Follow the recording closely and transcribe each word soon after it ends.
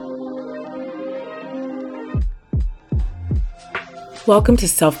Welcome to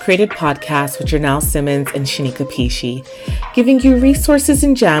Self-Created Podcast with Janelle Simmons and Shanika Pishi, giving you resources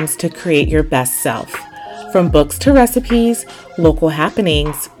and gems to create your best self. From books to recipes, local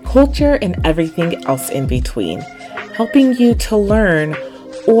happenings, culture, and everything else in between. Helping you to learn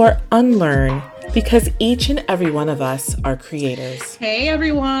or unlearn because each and every one of us are creators. Hey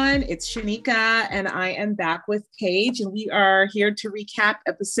everyone, it's Shanika and I am back with Paige and we are here to recap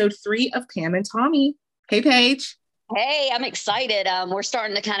episode 3 of Pam and Tommy. Hey Paige. Hey, I'm excited. We're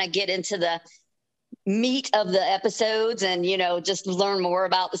starting to kind of get into the meat of the episodes and, just learn more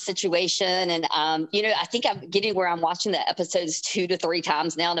about the situation. And, I think I'm getting where I'm watching the episodes 2 to 3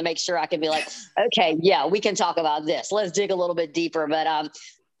 times now to make sure I can be like, okay, yeah, we can talk about this. Let's dig a little bit deeper, but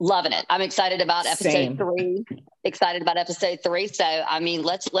loving it. I'm excited about episode 3. Excited about episode 3. So,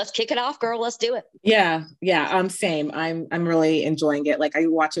 let's kick it off, girl. Let's do it. Yeah. Same. I'm really enjoying it. Like I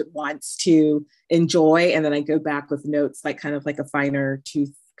watch it once to enjoy, and then I go back with notes, like kind of like a finer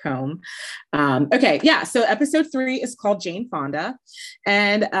tooth comb. So episode 3 is called Jane Fonda,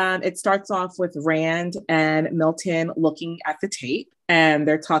 and it starts off with Rand and Milton looking at the tape, and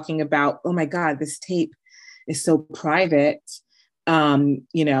they're talking about, oh my God, this tape is so private,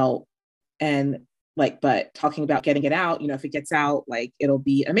 but talking about getting it out, if it gets out, like it'll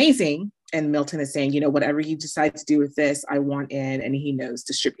be amazing. And Milton is saying, whatever you decide to do with this, I want in, and he knows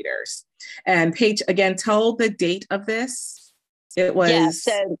distributors. And Paige, again, tell the date of this. It was... Yeah,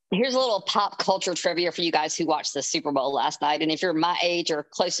 so here's a little pop culture trivia for you guys who watched the Super Bowl last night. And if you're my age or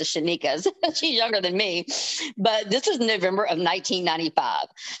close to Shanika's, she's younger than me, but this is November of 1995.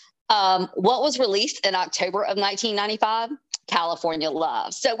 What was released in October of 1995? California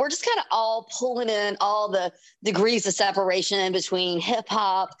Love. So we're just kind of all pulling in all the degrees of separation between hip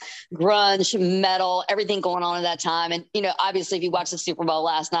hop, grunge, metal, everything going on at that time. And, obviously if you watched the Super Bowl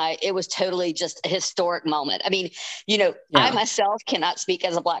last night, it was totally just a historic moment. I mean, I myself cannot speak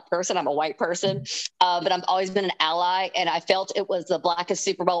as a Black person. I'm a white person, but I've always been an ally, and I felt it was the blackest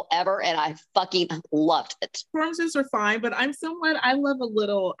Super Bowl ever. And I fucking loved it. Performances are fine, but I love a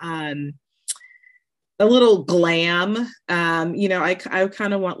little glam. I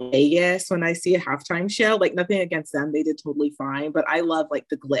kind of want Vegas when I see a halftime show. Like nothing against them, they did totally fine, but I love like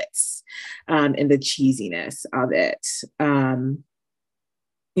the glitz and the cheesiness of it.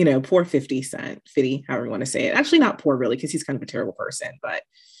 Poor 50 Cent, Fitty, however you want to say it. Actually, not poor really, because he's kind of a terrible person, but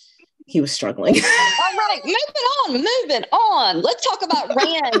he was struggling. All right, moving on. Let's talk about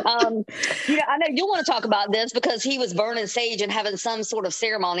Rand. I know you want to talk about this because he was burning sage and having some sort of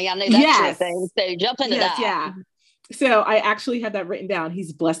ceremony. I know that's your thing. So jump into that. Yeah. So I actually had that written down.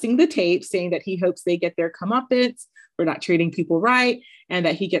 He's blessing the tape, saying that he hopes they get their comeuppance for not treating people right, and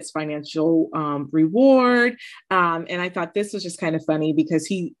that he gets financial reward. And I thought this was just kind of funny because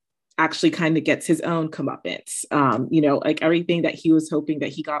he actually kind of gets his own comeuppance. Like everything that he was hoping that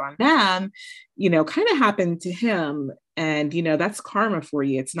he got on them, kind of happened to him. And, that's karma for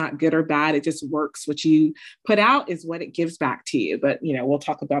you. It's not good or bad. It just works. What you put out is what it gives back to you. But, we'll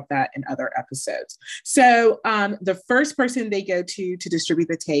talk about that in other episodes. So the first person they go to distribute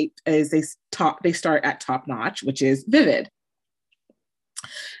the tape is they start at Top Notch, which is Vivid.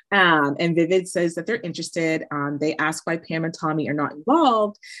 And Vivid says that they're interested. They ask why Pam and Tommy are not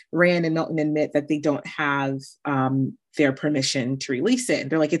involved. Rand and Milton admit that they don't have their permission to release it. And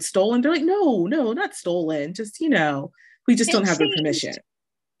they're like, it's stolen. They're like, no, not stolen. Just, we just don't have their permission.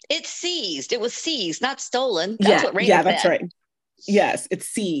 It's seized. It was seized, not stolen. That's what Rand said. That's right. Yes, it's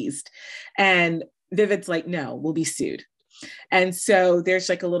seized. And Vivid's like, no, we'll be sued. And so there's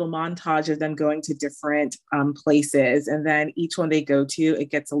like a little montage of them going to different places. And then each one they go to,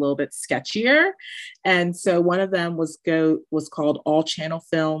 it gets a little bit sketchier. And so one of them was called All Channel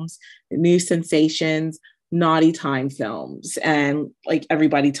Films, New Sensations, Naughty Time Films. And like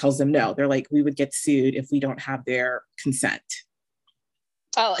everybody tells them no. They're like, we would get sued if we don't have their consent.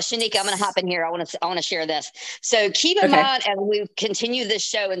 Oh, Shanika, I'm going to hop in here. I want to share this. So keep in mind as we continue this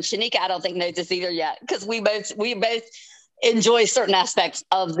show, and Shanika, I don't think knows this either yet, because we both enjoy certain aspects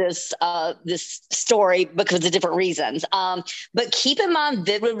of this story because of different reasons. But keep in mind,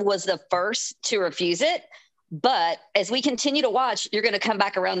 Vivid was the first to refuse it. But as we continue to watch, you're going to come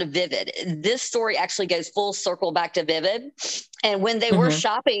back around to Vivid. This story actually goes full circle back to Vivid. And when they were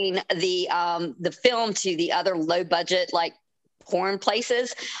shopping the film to the other low budget, like porn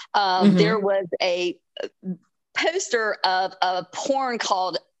places, there was a poster of a porn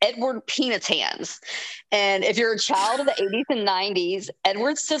called Edward Penis Hands. And if you're a child of the 80s and 90s,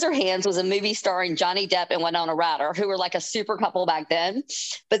 Edward Scissorhands was a movie starring Johnny Depp and Winona Ryder, who were like a super couple back then.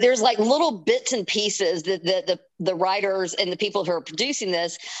 But there's like little bits and pieces that the writers and the people who are producing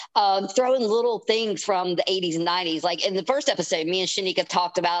this throw in little things from the 80s and 90s. Like in the first episode, me and Shanika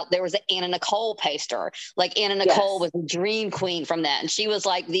talked about there was an Anna Nicole poster. Like Anna Nicole was a dream queen from that. And she was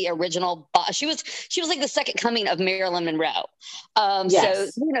like the original, she was like the second coming of Marilyn Monroe. So,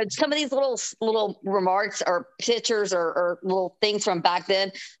 you know, some of these little remarks or pictures or little things from back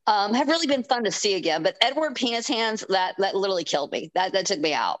then have really been fun to see again. But Edward Penis Hands, that literally killed me. That took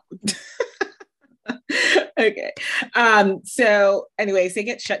me out. Okay. So anyways, they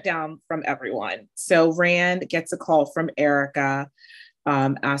get shut down from everyone. So Rand gets a call from Erica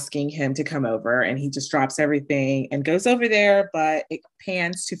asking him to come over, and he just drops everything and goes over there. But it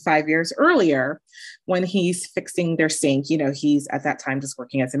pans to 5 years earlier when he's fixing their sink. You know, he's at that time just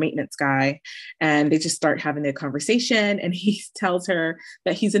working as a maintenance guy, and they just start having a conversation, and he tells her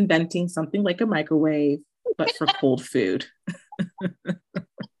that he's inventing something like a microwave, but for cold food.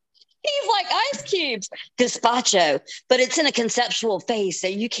 He's like ice cubes, gazpacho, but it's in a conceptual phase, so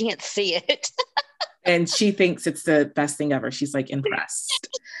you can't see it. And she thinks it's the best thing ever. She's like impressed.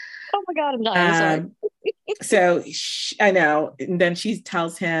 Oh my God, I'm dying. So I know. And then she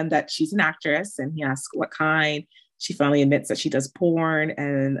tells him that she's an actress, and he asks what kind. She finally admits that she does porn.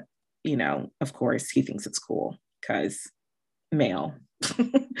 And, you know, of course, he thinks it's cool because male.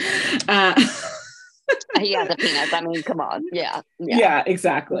 He has a penis. I mean, come on. Yeah,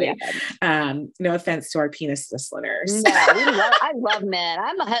 exactly. Yeah. No offense to our penis listeners. No, I love men.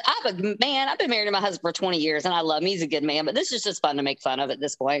 I'm a man. I've been married to my husband for 20 years, and I love him. He's a good man, but this is just fun to make fun of at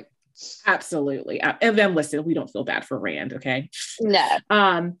this point. Absolutely. And then listen, we don't feel bad for Rand, okay?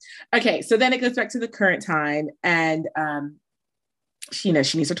 No. Okay, so then it goes back to the current time, and she, you know,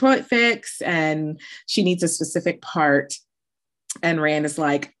 she needs her toilet fix, and she needs a specific part. And Rand is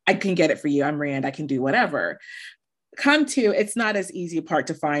like, I can get it for you. I'm Rand. I can do whatever. It's not as easy a part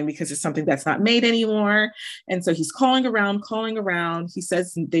to find because it's something that's not made anymore. And so he's calling around. He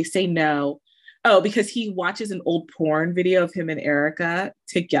says, they say no. Oh, because he watches an old porn video of him and Erica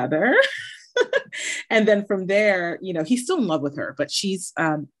together. And then from there, you know, he's still in love with her, but she's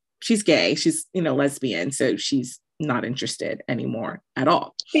gay. She's, you know, lesbian. So she's not interested anymore at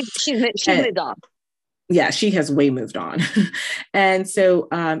all. She's moved on. Yeah, she has way moved on. And so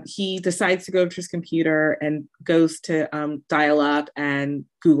he decides to go to his computer and goes to dial up and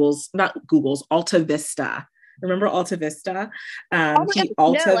Alta Vista. Remember Alta Vista?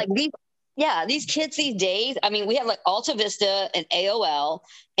 These kids these days, I mean, we have like Alta Vista and AOL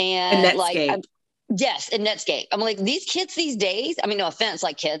and Netscape. Yes, and Netscape. I'm like, these kids these days, I mean, no offense,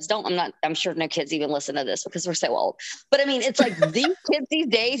 like kids I'm sure no kids even listen to this because we're so old. But I mean, it's like these kids these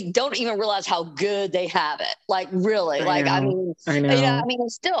days don't even realize how good they have it. Like really, I know. I mean,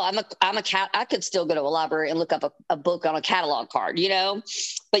 still, I could still go to a library and look up a book on a catalog card, you know?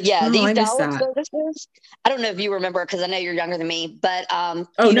 But yeah, these dial-up services, I don't know if you remember, because I know you're younger than me, but I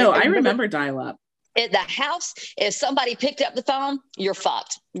remember dial-up. At the house, if somebody picked up the phone, you're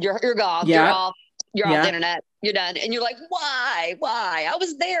fucked. You're gone. Yeah. You're off. You're off the internet. You're done. And you're like, why? I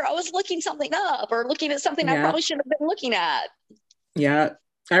was there. I was looking something up or looking at something I probably shouldn't have been looking at. Yeah.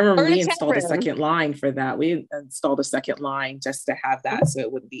 I remember we installed a second line for that. We installed a second line just to have that so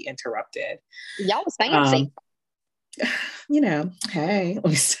it wouldn't be interrupted. Y'all was fancy. You know, hey,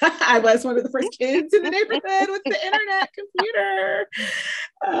 I was one of the first kids in the neighborhood with the internet computer.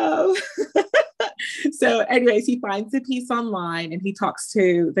 So anyways, he finds the piece online and he talks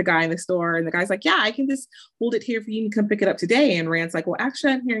to the guy in the store, and the guy's like, yeah, I can just hold it here for you and come pick it up today. And Rand's like, well,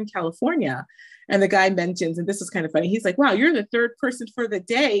 actually, I'm here in California. And the guy mentions, and this is kind of funny, he's like, wow, you're the third person for the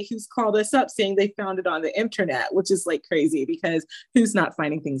day who's called us up saying they found it on the internet, which is like crazy because who's not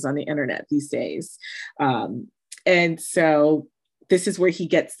finding things on the internet these days? And so this is where he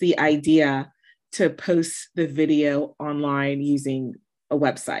gets the idea to post the video online using a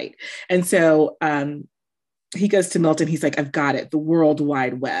website. And so he goes to Milton. He's like, I've got it, the World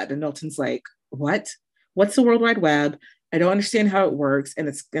Wide Web. And Milton's like, what? What's the World Wide Web? I don't understand how it works, and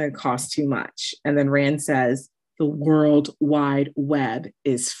it's going to cost too much. And then Rand says, the World Wide Web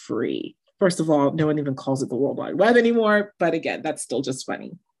is free. First of all, no one even calls it the World Wide Web anymore. But again, that's still just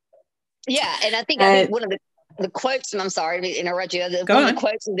funny. Yeah. And I think one of the quotes, and I'm sorry to interrupt you, one of the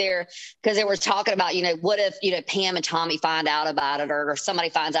quotes in there, because they were talking about, you know, what if, you know, Pam and Tommy find out about it or somebody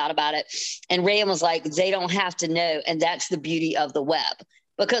finds out about it. And Rand was like, they don't have to know. And that's the beauty of the web.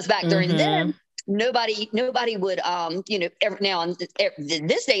 Because back during then, nobody would, you know, now in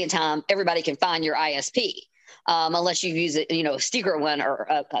this day and time, everybody can find your ISP. unless you use it, a secret one or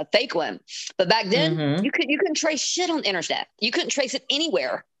a fake one. But back then, you couldn't trace shit on the internet. You couldn't trace it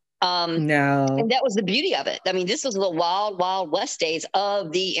anywhere. No. And that was the beauty of it. I mean, this was the wild, wild west days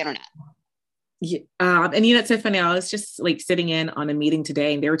of the internet. Yeah, and it's so funny. I was just like sitting in on a meeting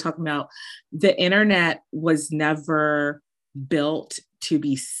today, and they were talking about the internet was never built to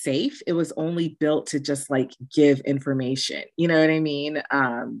be safe. It was only built to just like give information. You know what I mean?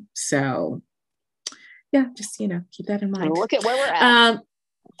 So yeah, just keep that in mind. And look at where we're at.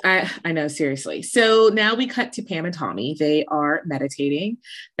 I know, seriously. So now we cut to Pam and Tommy. They are meditating.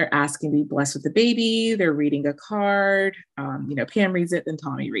 They're asking to be blessed with the baby. They're reading a card. Pam reads it, then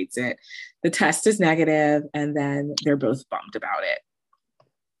Tommy reads it. The test is negative, and then they're both bummed about it.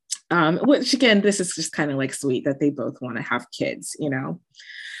 Which again, this is just kind of like sweet that they both want to have kids,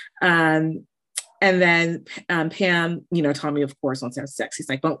 And then Pam, Tommy, of course, wants to have sex. He's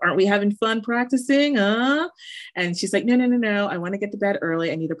like, well, aren't we having fun practicing? And she's like, no. I want to get to bed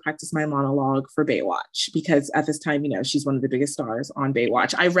early. I need to practice my monologue for Baywatch because at this time, she's one of the biggest stars on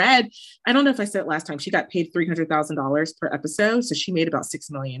Baywatch. I don't know if I said it last time, she got paid $300,000 per episode. So she made about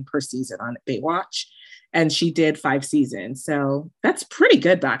 $6 million per season on Baywatch. And she did 5 seasons. So that's pretty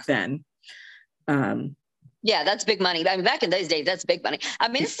good back then. Yeah, that's big money. I mean, back in those days, that's big money. I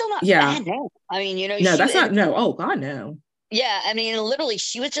mean, it's still not bad now. I mean, no, that's not, no. Oh God, no. Yeah. I mean, literally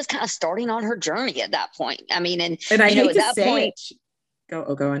she was just kind of starting on her journey at that point. I mean, and I hate to say it. Go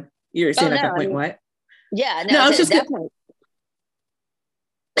on. You're saying at that point, what? Yeah, no, I was just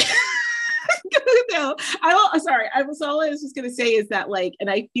no, sorry. All I was just going to say is that and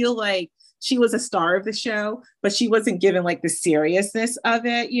I feel like she was a star of the show, but she wasn't given like the seriousness of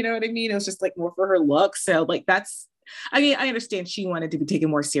it. You know what I mean? It was just like more for her look. So I understand she wanted to be taken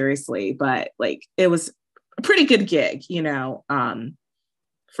more seriously, but like it was a pretty good gig,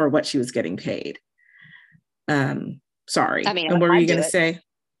 for what she was getting paid. Sorry. I mean, and what were you going to say?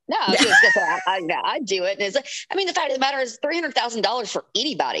 No, I was just gonna say I'd do it. And it's the fact of the matter is $300,000 for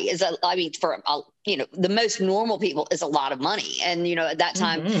anybody is for the most normal people is a lot of money. And, at that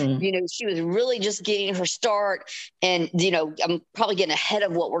time, she was really just getting her start. And, I'm probably getting ahead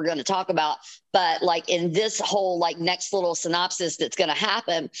of what we're going to talk about. But like in this whole next little synopsis that's going to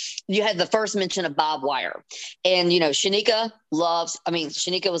happen, you had the first mention of Bob Wire. And, Shanika was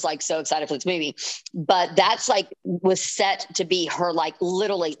so excited for this movie. But that's was set to be her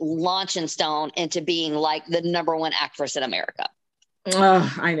literally launching stone into being the number one actress in America.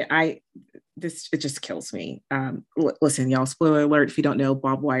 It just kills me. Listen, y'all, spoiler alert, if you don't know,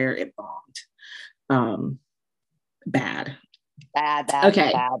 Bob Wire, it bombed. Bad.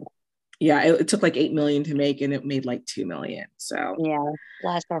 Okay. Bad. Yeah, it took $8 million to make, and it made $2 million. So yeah,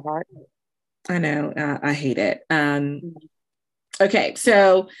 bless her heart. I know. I hate it. Okay,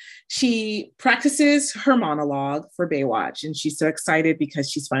 so she practices her monologue for Baywatch, and she's so excited because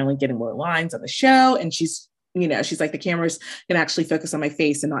she's finally getting more lines on the show, and she's like, the cameras can actually focus on my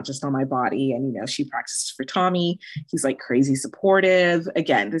face and not just on my body. And, she practices for Tommy. He's crazy supportive.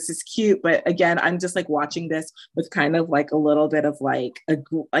 Again, this is cute. But again, I'm just watching this with kind of a little bit of a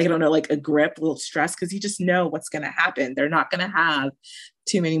grip, a little stress, because you just know what's going to happen. They're not going to have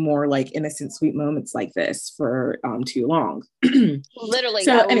too many more innocent, sweet moments like this for too long. Literally,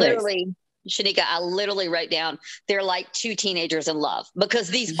 Shanika, I literally wrote down, they're like two teenagers in love, because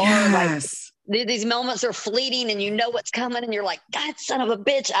these are these moments are fleeting, and what's coming, and you're like, God, son of a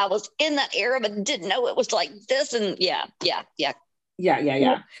bitch, I was in that era, but didn't know it was like this. And yeah.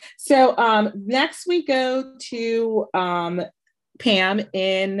 So next we go to Pam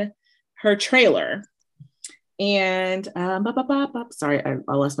in her trailer. And sorry, I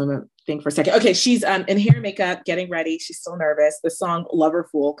lost my thing for a second. Okay, she's in hair and makeup, getting ready. She's still nervous. The song "Lover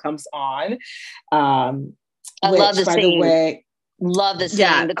Fool" comes on. I love the scene. By the way, love the scene.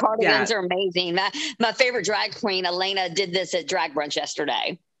 Yeah, the cardigans are amazing. My favorite drag queen, Elena, did this at Drag Brunch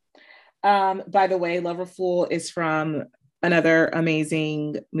yesterday. By the way, "Lover Fool" is from another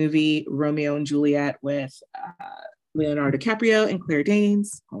amazing movie, Romeo and Juliet, with Leonardo DiCaprio and Claire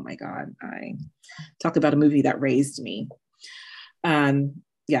Danes. Oh my God, I talk about a movie that raised me. I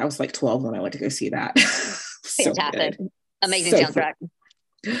was 12 when I went to go see that. Fantastic. Amazing soundtrack.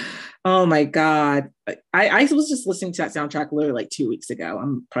 Good. Oh my God. I was just listening to that soundtrack literally 2 weeks ago.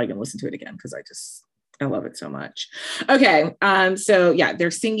 I'm probably gonna listen to it again because I love it so much. Okay. So yeah,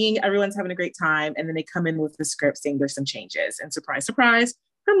 they're singing, everyone's having a great time. And then they come in with the script saying there's some changes, and surprise, surprise,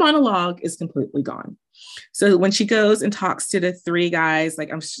 her monologue is completely gone. So when she goes and talks to the 3 guys,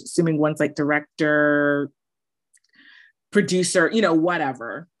 I'm assuming one's director, producer,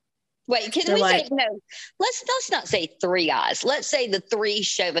 whatever. Wait, can we say no? Let's not say 3 guys. Let's say the 3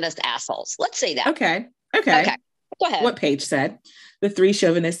 chauvinist assholes. Let's say that. Okay. Okay. Go ahead. What Paige said. The three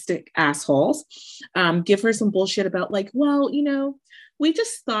chauvinistic assholes give her some bullshit about like, well, you know, we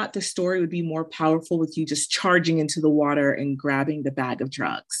just thought the story would be more powerful with you just charging into the water and grabbing the bag of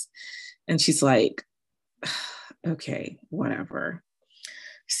drugs. And she's like, okay, whatever.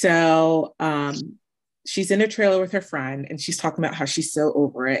 So she's in a trailer with her friend and she's talking about how she's so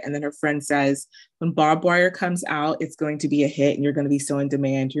over it. And then her friend says, when Barbed Wire comes out, it's going to be a hit and you're going to be so in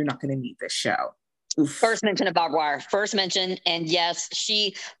demand. You're not going to need this show. Oof. First mention of Barbed Wire, first mention. And yes,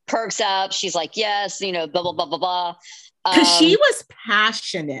 she perks up. She's like, yes, you know, blah, blah, blah, blah, blah. Because she was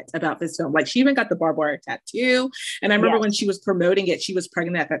passionate about this film. Like she even got the barbed wire tattoo. And I remember when she was promoting it, she was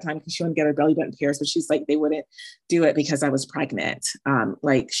pregnant at that time because she wanted to get her belly button pierced. But she's like, they wouldn't do it because I was pregnant.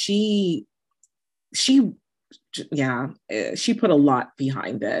 Like she put a lot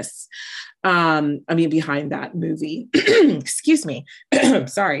behind this. Behind that movie. Excuse me.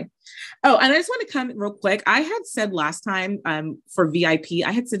 Sorry. Oh, and I just want to comment real quick. I had said last time for VIP,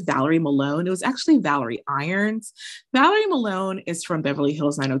 I had said Valerie Malone. It was actually Valerie Irons. Valerie Malone is from Beverly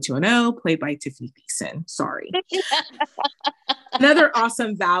Hills 90210, played by Tiffany Thiessen. Sorry. Another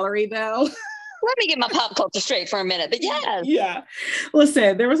awesome Valerie, though. Let me get my pop culture straight for a minute, but yes. Yeah.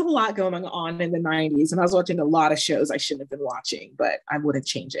 Listen, there was a lot going on in the 90s, and I was watching a lot of shows I shouldn't have been watching, but I wouldn't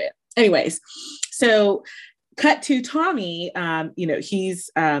change it. Anyways, so cut to Tommy.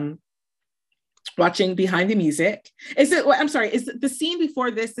 He's watching Behind the Music. Is the scene before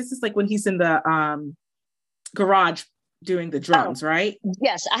this? This is like when he's in the garage doing the drums, right?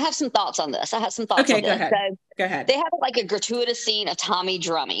 Yes, I have some thoughts on this. Okay, go ahead. So go ahead. They have like a gratuitous scene of Tommy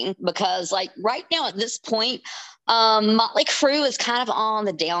drumming because like right now at this point, Motley Crue is kind of on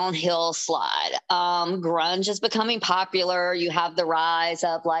the downhill slide. Grunge is becoming popular. You have the rise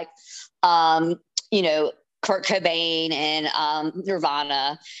of like, Kurt Cobain and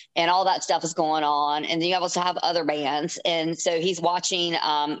Nirvana and all that stuff is going on. And then you also have other bands. And so he's watching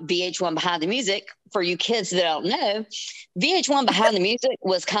VH1 Behind the Music. For you kids that don't know, VH1 Behind the Music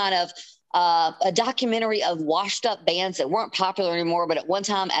was kind of a documentary of washed up bands that weren't popular anymore, but at one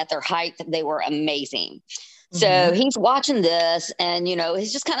time at their height, they were amazing. So he's watching this and,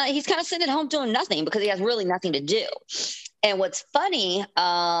 he's kind of sitting at home doing nothing because he has really nothing to do. And what's funny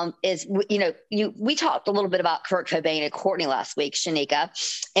is, we talked a little bit about Kurt Cobain and Courtney last week, Shanika.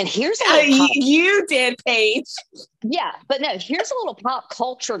 And here's a little you did, Paige. Yeah, but no, here's a little pop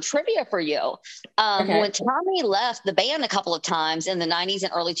culture trivia for you. When Tommy left the band a couple of times in the 90s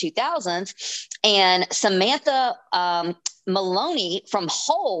and early 2000s, and Samantha Maloney from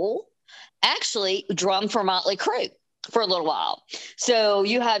Hole actually drummed for Motley Crue for a little while. So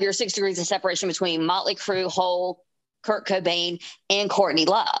you have your 6 degrees of separation between Motley Crue, Hole, Kurt Cobain, and Courtney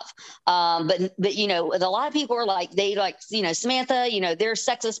Love. But a lot of people are like, Samantha, they're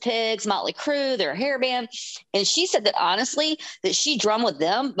sexist pigs, Motley Crue, they're a hair band. And she said that honestly, that she drummed with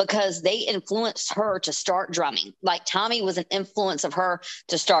them because they influenced her to start drumming. Like Tommy was an influence of her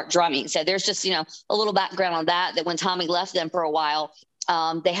to start drumming. So there's just, a little background on that when Tommy left them for a while,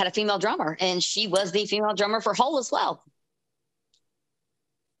 they had a female drummer and she was the female drummer for Hole as well.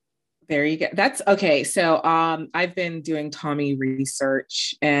 There you go. That's okay. So I've been doing Tommy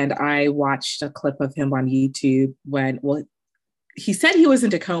research and I watched a clip of him on YouTube he said he was in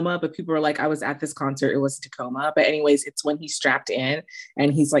Tacoma, but people were like, I was at this concert. It was Tacoma. But anyways, it's when he's strapped in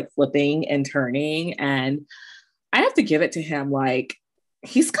and he's like flipping and turning. And I have to give it to him. Like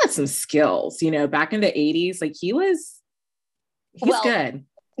he's got some skills, back in the 80s, like he's good.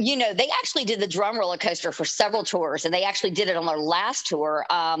 They actually did the drum roller coaster for several tours, and they actually did it on their last tour,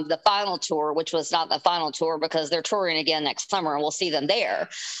 the final tour, which was not the final tour because they're touring again next summer, and we'll see them there.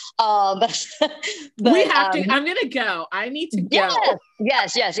 But we have to. I'm gonna go. I need to go.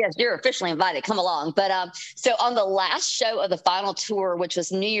 Yes. You're officially invited. Come along. But so on the last show of the final tour, which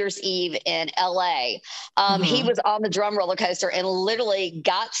was New Year's Eve in LA, he was on the drum roller coaster and literally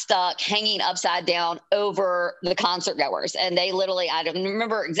got stuck hanging upside down over the concert goers. And they literally, I don't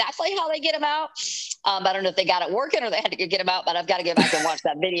remember exactly how they get him out. I don't know if they got it working or they had to get him out, but I've got to go back and watch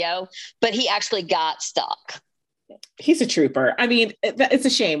that video. But he actually got stuck. He's a trooper. I mean, it's a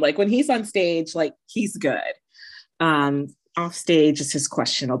shame. Like when he's on stage, like he's good. Off stage is his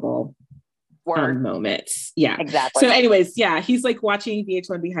questionable moments. Yeah, exactly. So anyways, he's like watching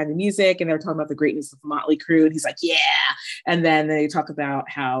VH1 Behind the Music and they're talking about the greatness of Motley Crue. And he's like, yeah. And then they talk about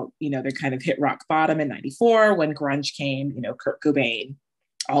how, they kind of hit rock bottom in 94 when grunge came, Kurt Cobain,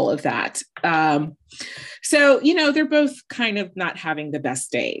 all of that. So, they're both kind of not having the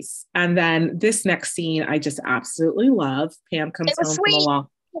best days. And then this next scene, I just absolutely love. Pam comes home from a long.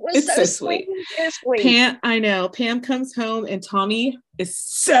 It's so sweet. It's sweet. Pam, I know. Pam comes home and Tommy is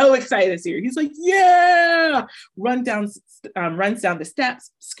so excited to see her. He's like, yeah, runs down the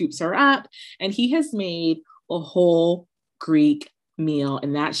steps, scoops her up, and he has made a whole Greek meal,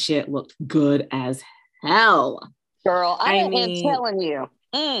 and that shit looked good as hell. Girl, I am telling you.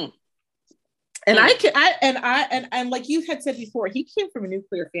 And and like you had said before, he came from a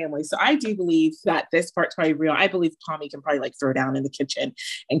nuclear family. So I do believe that this part's probably real. I believe Tommy can probably like throw down in the kitchen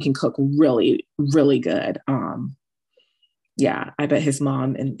and can cook really, really good. Yeah, I bet his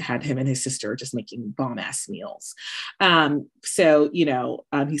mom had him and his sister just making bomb ass meals. So,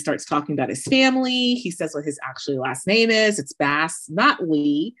 he starts talking about his family. He says what his actually last name is. It's Bass, not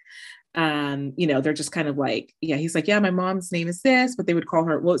Lee. They're just kind of like, yeah, he's like, yeah, my mom's name is this, but they would call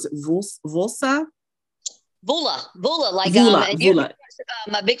her, what was it? Vulsa? Vula, like Vula.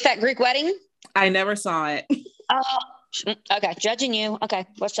 My Big Fat Greek Wedding. I never saw it. Oh, okay. Judging you. Okay.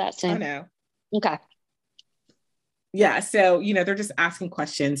 What's that? I know. Okay. Yeah. So, they're just asking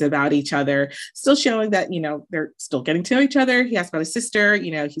questions about each other, still showing that, they're still getting to know each other. He asked about his sister,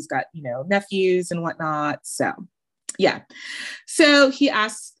 he's got, nephews and whatnot. So, yeah. So he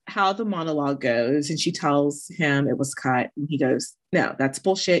asks how the monologue goes and she tells him it was cut. And he goes, no, that's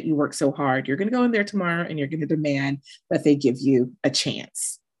bullshit. You work so hard. You're going to go in there tomorrow and you're going to demand that they give you a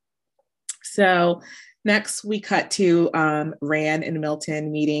chance. So next we cut to Rand and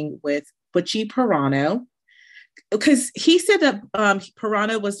Milton meeting with Butchie Pirano, because he said that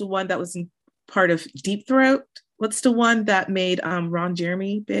Pirano was the one that was in part of Deep Throat. What's the one that made Ron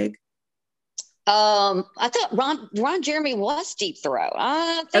Jeremy big? I thought Ron Jeremy was Deep Throat.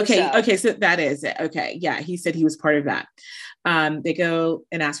 Okay, so that is it. Okay, yeah, he said he was part of that. They go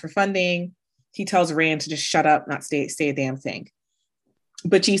and ask for funding. He tells Rand to just shut up, not say a damn thing.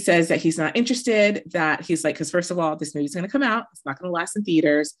 But she says that he's not interested, that he's like, because first of all, this movie's going to come out. It's not going to last in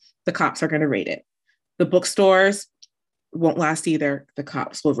theaters. The cops are going to rate it. The bookstores won't last either. The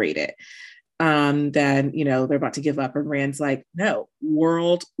cops will rate it. Then, they're about to give up. And Rand's like, no,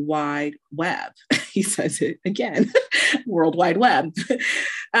 World Wide Web. He says it again, World Wide Web.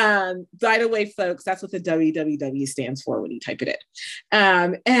 By the way, folks, that's what the WWW stands for when you type it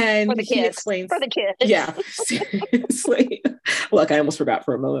in. And for the kids. He explains. For the kids. Yeah, seriously. Look, I almost forgot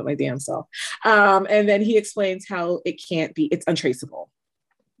for a moment my damn self. And then he explains how it's untraceable.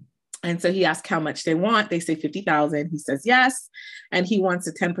 And so he asked how much they want. They say 50,000. He says yes. And he wants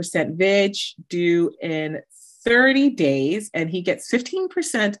a 10% VIG due in 30 days. And he gets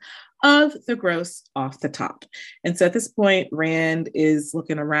 15% of the gross off the top. And so at this point, Rand is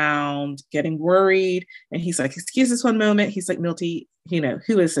looking around, getting worried. And he's like, excuse us one moment. He's like, Milty,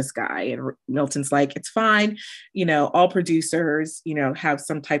 who is this guy? And Milton's like, it's fine. All producers, have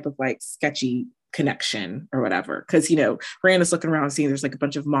some type of like sketchy connection or whatever, because Rand is looking around seeing there's like a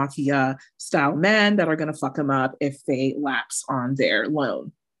bunch of mafia style men that are going to fuck him up if they lapse on their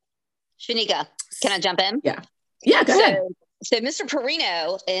loan. Shanika, can I jump in? Go ahead. So Mr.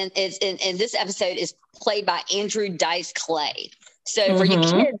 Pirano in this episode is played by Andrew Dice Clay. So for you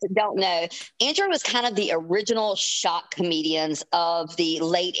kids that don't know, Andrew was kind of the original shock comedians of the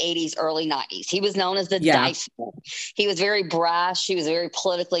late 80s, early 90s. He was known as the Dice Man. He was very brash. He was very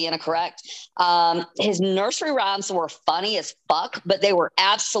politically incorrect. His nursery rhymes were funny as fuck, but they were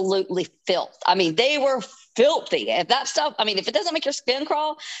absolutely filth. I mean, they were filthy. If that stuff, if it doesn't make your skin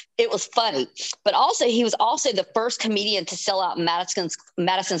crawl, it was funny. But also, he was also the first comedian to sell out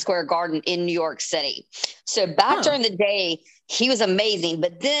Madison Square Garden in New York City. So back during the day, he was amazing.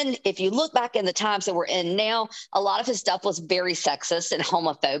 But then if you look back in the times that we're in now, a lot of his stuff was very sexist and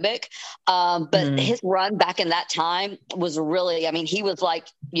homophobic. But his run back in that time was really, he was like,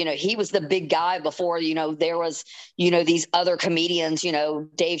 he was the big guy before, there was, these other comedians,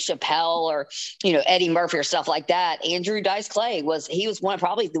 Dave Chappelle or, Eddie Murphy or stuff like that. Andrew Dice Clay was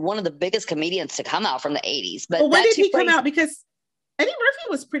probably one of the biggest comedians to come out from the 80s. But when did he come out? Because Eddie Murphy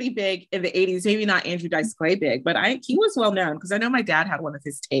was pretty big in the 80s, maybe not Andrew Dice Clay big, but he was well known because I know my dad had one of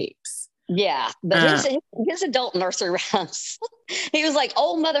his tapes. Yeah, but his adult nursery rhymes, he was like,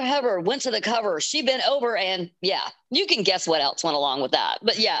 old Mother Hubbard went to the cover, she bent over, and yeah, you can guess what else went along with that.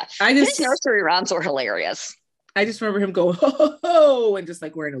 But yeah, his nursery rhymes were hilarious. I just remember him going, ho, ho, ho, and just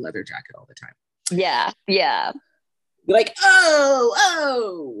like wearing a leather jacket all the time. Yeah, yeah. Like,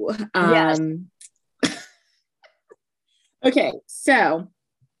 oh. Yes. Okay, so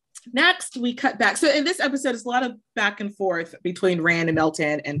next we cut back. So in this episode, it's a lot of back and forth between Rand and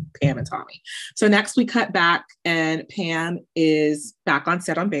Milton and Pam and Tommy. So next we cut back and Pam is back on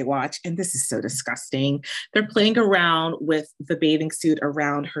set on Baywatch. And this is so disgusting. They're playing around with the bathing suit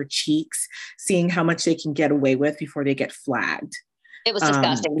around her cheeks, seeing how much they can get away with before they get flagged. It was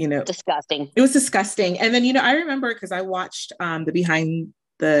disgusting. You know, disgusting. It was disgusting. And then, you know, I remember because I watched the behind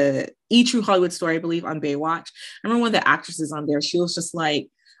the True Hollywood Story, I believe, on Baywatch. I remember one of the actresses on there, she was just like,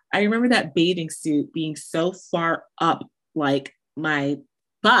 I remember that bathing suit being so far up, like my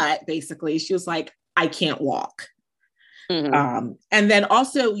butt, basically. She was like, I can't walk. Mm-hmm. And then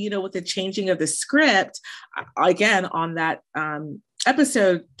also, you know, with the changing of the script, again, on that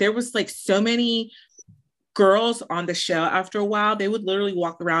episode, there was like so many girls on the show. After a while, they would literally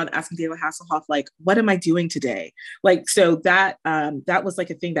walk around asking David Hasselhoff, like, what am I doing today? Like, so that was like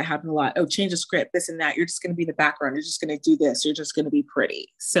a thing that happened a lot. Oh, change the script, this and that. You're just going to be in the background. You're just going to do this. You're just going to be pretty.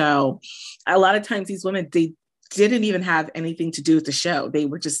 So a lot of times these women, they didn't even have anything to do with the show. They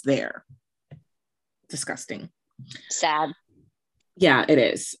were just there. Disgusting. Sad. Yeah, it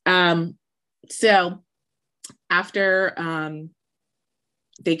is. So after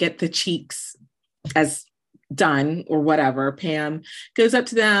they get the cheeks as done or whatever, Pam goes up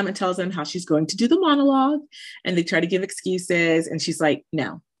to them and tells them how she's going to do the monologue, and they try to give excuses, and she's like,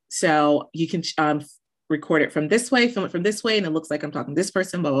 no. So you can record it from this way, film it from this way, and it looks like I'm talking to this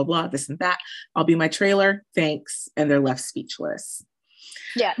person, blah, blah, blah, this and that. I'll be my trailer. Thanks. And they're left speechless.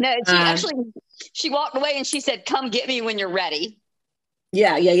 Yeah, no, she walked away and she said, come get me when you're ready.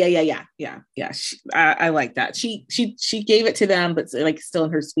 Yeah. I like that. She gave it to them, but like still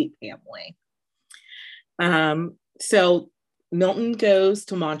in her sweet Pam way. So Milton goes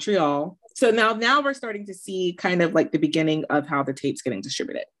to Montreal. So now we're starting to see kind of like the beginning of how the tape's getting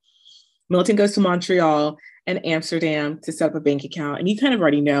distributed. Milton goes to Montreal and Amsterdam to set up a bank account. And you kind of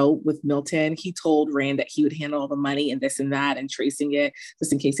already know with Milton, he told Rand that he would handle all the money and this and that and tracing it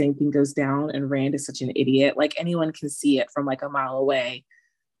just in case anything goes down. And Rand is such an idiot. Like anyone can see it from like a mile away.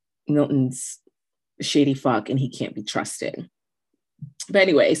 Milton's a shady fuck and he can't be trusted. But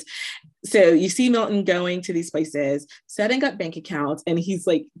anyways, so you see Milton going to these places, setting up bank accounts, and he's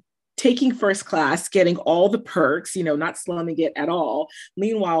like taking first class, getting all the perks, you know, not slumming it at all.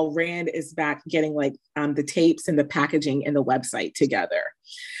 Meanwhile, Rand is back getting like the tapes and the packaging and the website together.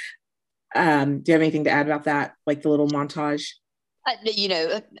 Do you have anything to add about that? Like the little montage? You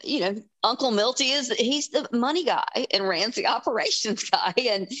know, Uncle Milty he's the money guy and Rand's the operations guy.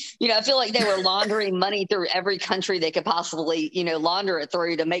 And, you know, I feel like they were laundering money through every country they could possibly, you know, launder it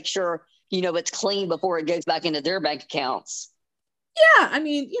through to make sure, you know, it's clean before it goes back into their bank accounts. Yeah, I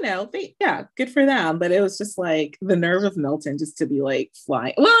mean, you know, good for them. But it was just like the nerve of Milton just to be like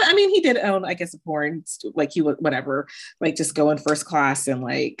flying. Well, I mean, he did own, I guess, a porn, like he would, whatever, like just go in first class and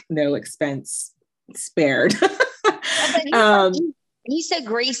like no expense spared. He's so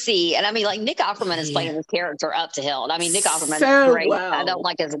greasy, and I mean, like Nick Offerman is playing his character up to hill. And I mean, Nick Offerman is great. Well. I don't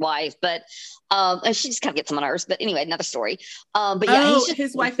like his wife, but and she just kind of gets on my nerves. But anyway, another story. But yeah,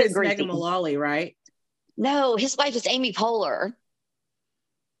 his wife is Megan Mullally, right? No, his wife is Amy Poehler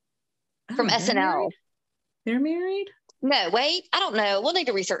from SNL. They're married? No, wait, I don't know. We'll need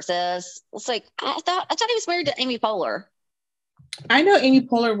to research this. It's like I thought he was married to Amy Poehler. I know Amy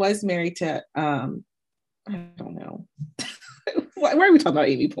Poehler was married to I don't know. Why are we talking about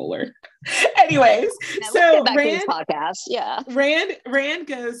Amy Poehler? Anyways, so Rand podcast, yeah. Rand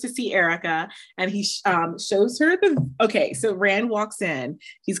goes to see Erica, and he shows her okay. So Rand walks in.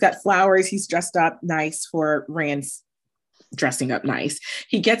 He's got flowers. He's dressed up nice for Rand's dressing up nice.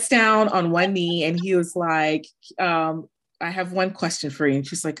 He gets down on one knee, and he was like, "I have one question for you." And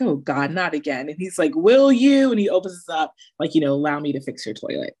she's like, "Oh God, not again." And he's like, "Will you?" And he opens it up, like, you know, allow me to fix your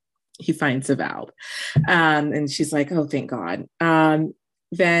toilet. He finds a valve. And she's like, oh, thank God.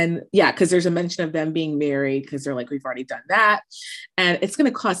 Then, yeah, because there's a mention of them being married because they're like, we've already done that. And it's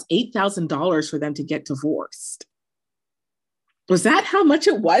going to cost $8,000 for them to get divorced. Was that how much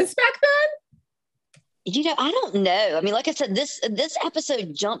it was back then? You know, I don't know. I mean, like I said, this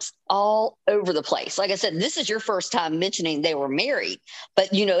episode jumps all over the place. Like I said, this is your first time mentioning they were married,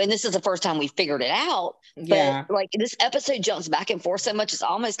 but you know, and this is the first time we figured it out. Yeah. But like this episode jumps back and forth so much. It's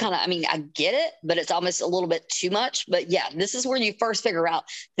almost kind of, I mean, I get it, but it's almost a little bit too much. But yeah, this is where you first figure out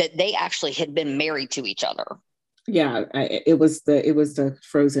that they actually had been married to each other. Yeah, it was the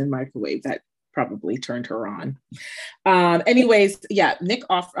frozen microwave that probably turned her on. Anyways, yeah, Nick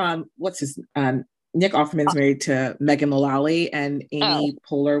Offerman's married to Megan Mullally, and Amy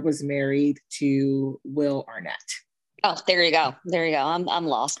Poehler was married to Will Arnett. Oh, there you go. There you go. I'm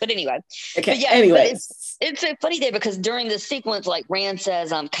lost. But anyway. Okay. But yeah, Anyways. it's so funny there because during this sequence, like Rand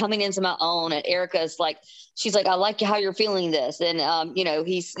says, I'm coming into my own, and Erica's like, she's like, I like how you're feeling this. And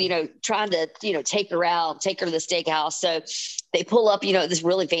he's, trying to, take her out, take her to the steakhouse. So they pull up, this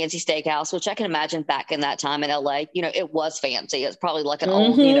really fancy steakhouse, which I can imagine back in that time in LA, it was fancy. It's probably like an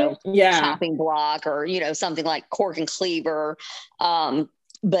old, shopping block or, something like Cork and Cleaver.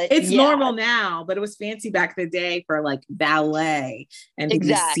 But it's normal now, but it was fancy back in the day for like ballet and to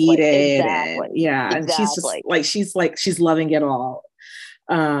be seated. Exactly. And she's loving it all.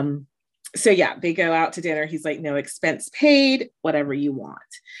 So yeah, they go out to dinner. He's like, no expense paid, whatever you want.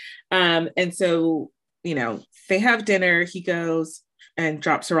 And so, they have dinner. He goes and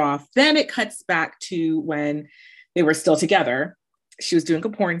drops her off. Then it cuts back to when they were still together. She was doing a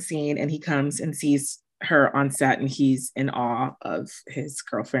porn scene and he comes and sees her on set and he's in awe of his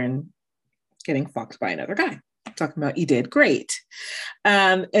girlfriend getting fucked by another guy. Talking about, you did great.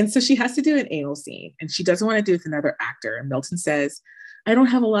 And so she has to do an anal scene and she doesn't want to do it with another actor. And Milton says, I don't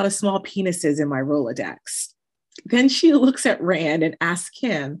have a lot of small penises in my Rolodex. Then she looks at Rand and asks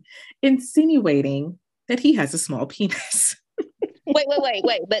him, insinuating that he has a small penis. Wait.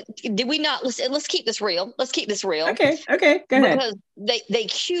 But did we not, let's keep this real. Let's keep this real. Okay. Go ahead. Because they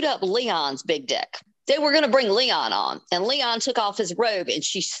queued up Leon's big dick. They were going to bring Leon on, and Leon took off his robe and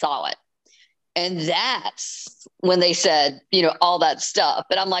she saw it. And that's when they said, all that stuff.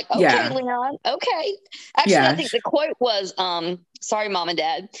 But I'm like, okay, Leon, okay. Actually, I think the quote was, sorry, Mom and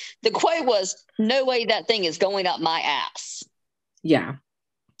Dad. The quote was, no way that thing is going up my ass. Yeah.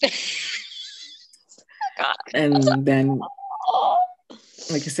 And then,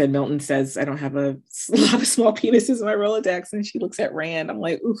 like I said, Milton says, I don't have a lot of small penises in my Rolodex. And she looks at Rand. I'm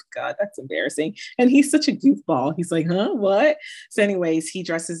like, oh, God, that's embarrassing. And he's such a goofball. He's like, huh, what? So anyways, he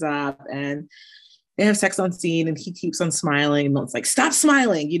dresses up and they have sex on scene and he keeps on smiling. And Milton's like, stop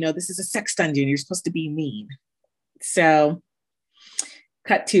smiling. This is a sex dungeon. You're supposed to be mean. So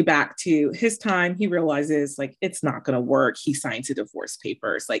cut back to his time. He realizes like, it's not going to work. He signs the divorce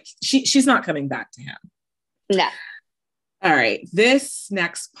papers. Like she's not coming back to him. No. All right. This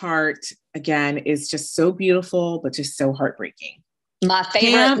next part, again, is just so beautiful, but just so heartbreaking. My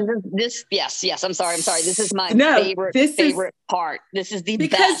favorite. Yes. I'm sorry. This is my favorite part. This is the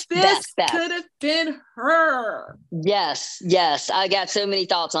best. Because this could have been her. Yes. I got so many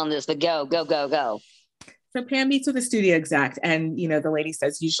thoughts on this, but go. So Pam meets with a studio exec and, the lady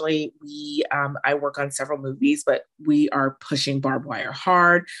says, usually I work on several movies, but we are pushing barbed wire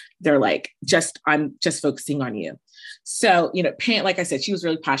hard. They're like, I'm just focusing on you. So, Pam, like I said, she was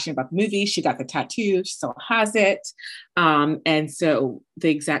really passionate about the movie. She got the tattoo, she still has it. And so the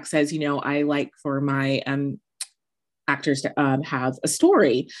exec says, I like for my actors to have a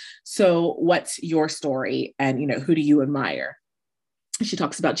story. So what's your story? And, who do you admire? She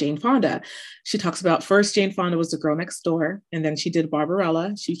talks about Jane Fonda. She talks about first Jane Fonda was the girl next door. And then she did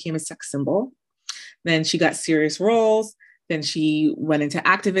Barbarella. She became a sex symbol. Then she got serious roles. Then she went into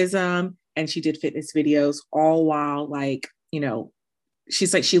activism and she did fitness videos all while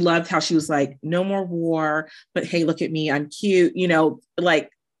she's like, she loved how she was like, no more war, but hey, look at me, I'm cute.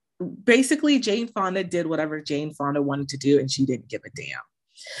 Basically Jane Fonda did whatever Jane Fonda wanted to do and she didn't give a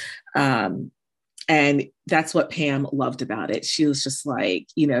damn. And that's what Pam loved about it. She was just like,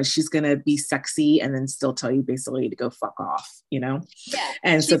 she's going to be sexy and then still tell you basically to go fuck off, Yeah.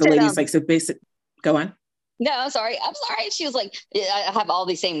 And so the lady's like, so basic, go on. No, I'm sorry. She was like, I have all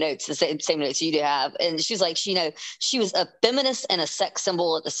these same notes, the same notes you do have. And she's like, she was a feminist and a sex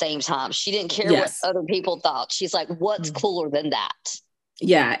symbol at the same time. She didn't care what other people thought. She's like, what's cooler than that?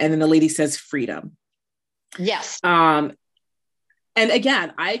 Yeah. And then the lady says freedom. Yes. And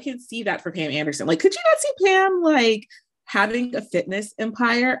again, I could see that for Pam Anderson. Like, could you not see Pam like having a fitness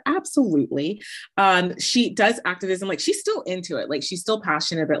empire? Absolutely. She does activism. Like she's still into it. Like she's still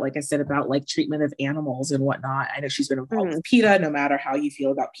passionate about, like I said, about like treatment of animals and whatnot. I know she's been involved with PETA, no matter how you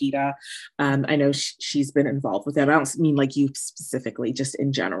feel about PETA. I know she's been involved with them. I don't mean like you specifically, just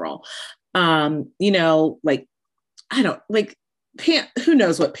in general. Like, I don't like Pam, who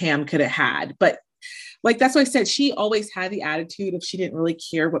knows what Pam could have had, but like, that's why I said she always had the attitude of she didn't really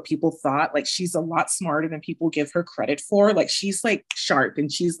care what people thought. Like, she's a lot smarter than people give her credit for. Like, she's like sharp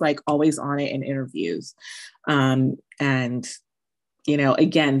and she's like always on it in interviews. And, again,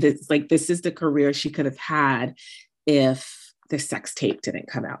 this is the career she could have had if the sex tape didn't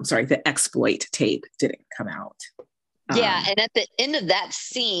come out. I'm sorry, the exploit tape didn't come out. Yeah, and at the end of that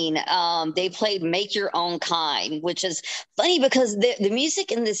scene, they played "Make Your Own Kind," which is funny because the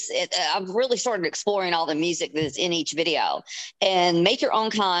music in this, I've really started exploring all the music that's in each video. And "Make Your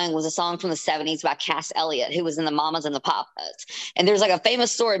Own Kind" was a song from the 70s by Cass Elliot, who was in the Mamas and the Papas. And there's like a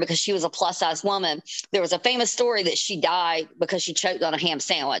famous story because she was a plus size woman. There was a famous story that she died because she choked on a ham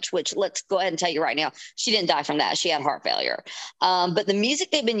sandwich, which let's go ahead and tell you right now, she didn't die from that. She had heart failure. But the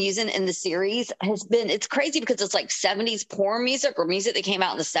music they've been using in the series it's crazy because it's like 70s porn music or music that came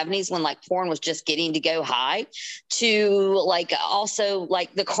out in the 70s when like porn was just getting to go high to like also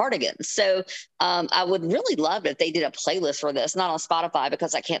like the Cardigans. So I would really love if they did a playlist for this, not on Spotify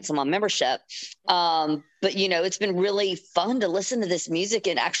because I canceled my membership. But it's been really fun to listen to this music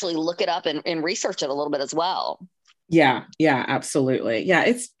and actually look it up and research it a little bit as well. Yeah, absolutely.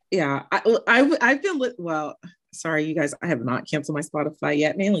 Yeah, I've been well. Sorry, you guys, I have not canceled my Spotify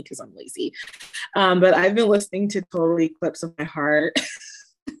yet, mainly because I'm lazy. But I've been listening to Total Eclipse of My Heart,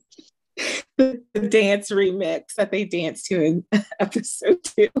 the dance remix that they danced to in episode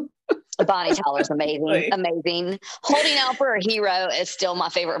 2. Bonnie Tyler's amazing. Holding Out for a Hero is still my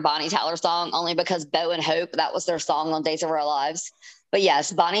favorite Bonnie Tyler song, only because Bo and Hope, that was their song on Days of Our Lives. But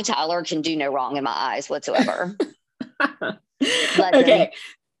yes, Bonnie Tyler can do no wrong in my eyes whatsoever. Okay.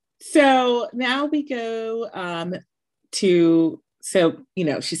 So now we go to,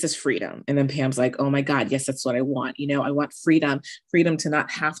 she says freedom. And then Pam's like, oh my God, yes, that's what I want. I want freedom to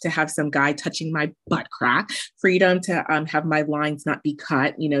not have to have some guy touching my butt crack, freedom to have my lines not be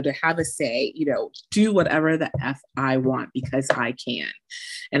cut, to have a say, do whatever the F I want because I can.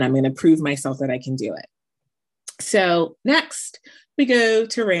 And I'm going to prove myself that I can do it. So next we go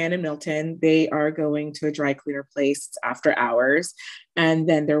to Rand and Milton. They are going to a dry cleaner place. It's after hours. And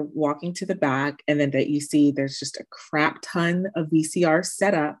then they're walking to the back. And then that you see there's just a crap ton of VCR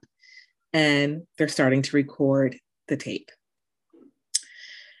set up and they're starting to record the tape.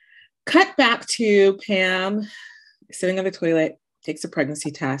 Cut back to Pam sitting on the toilet, takes a pregnancy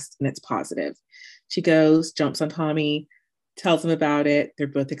test, and it's positive. She goes, jumps on Tommy, tells him about it. They're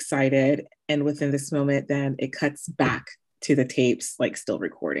both excited. And within this moment, then it cuts back to the tapes, like still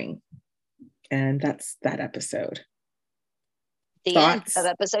recording. And that's that episode. The Thoughts? End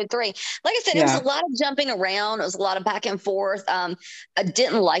of episode 3. Like I said, It was a lot of jumping around. It was a lot of back and forth. I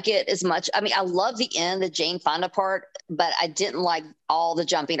didn't like it as much. I mean, I love the end, the Jane Fonda part, but I didn't like all the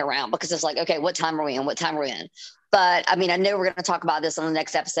jumping around because it's like, okay, what time are we in? What time are we in? But I mean, I know we're going to talk about this on the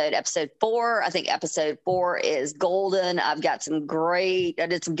next episode, episode 4. I think episode 4 is golden. I did some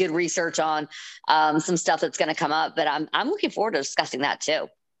good research on some stuff that's going to come up, but I'm looking forward to discussing that too.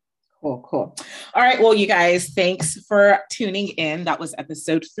 Cool. All right. Well, you guys, thanks for tuning in. That was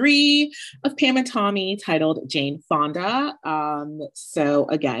episode 3 of Pam and Tommy, titled Jane Fonda. So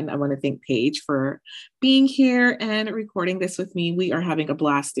again, I want to thank Paige for being here and recording this with me. We are having a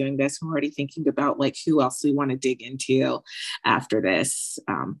blast doing this. I'm already thinking about like who else we want to dig into after this.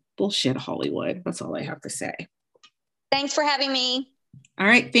 Bullshit Hollywood. That's all I have to say. Thanks for having me. All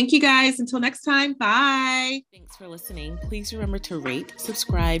right. Thank you guys. Until next time. Bye. Thanks for listening. Please remember to rate,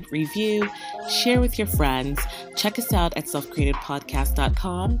 subscribe, review, share with your friends. Check us out at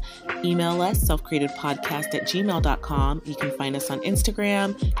selfcreatedpodcast.com. Email us selfcreatedpodcast@gmail.com. You can find us on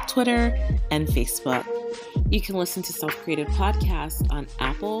Instagram, Twitter, and Facebook. You can listen to Self-Created Podcast on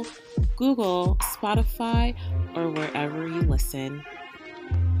Apple, Google, Spotify, or wherever you listen.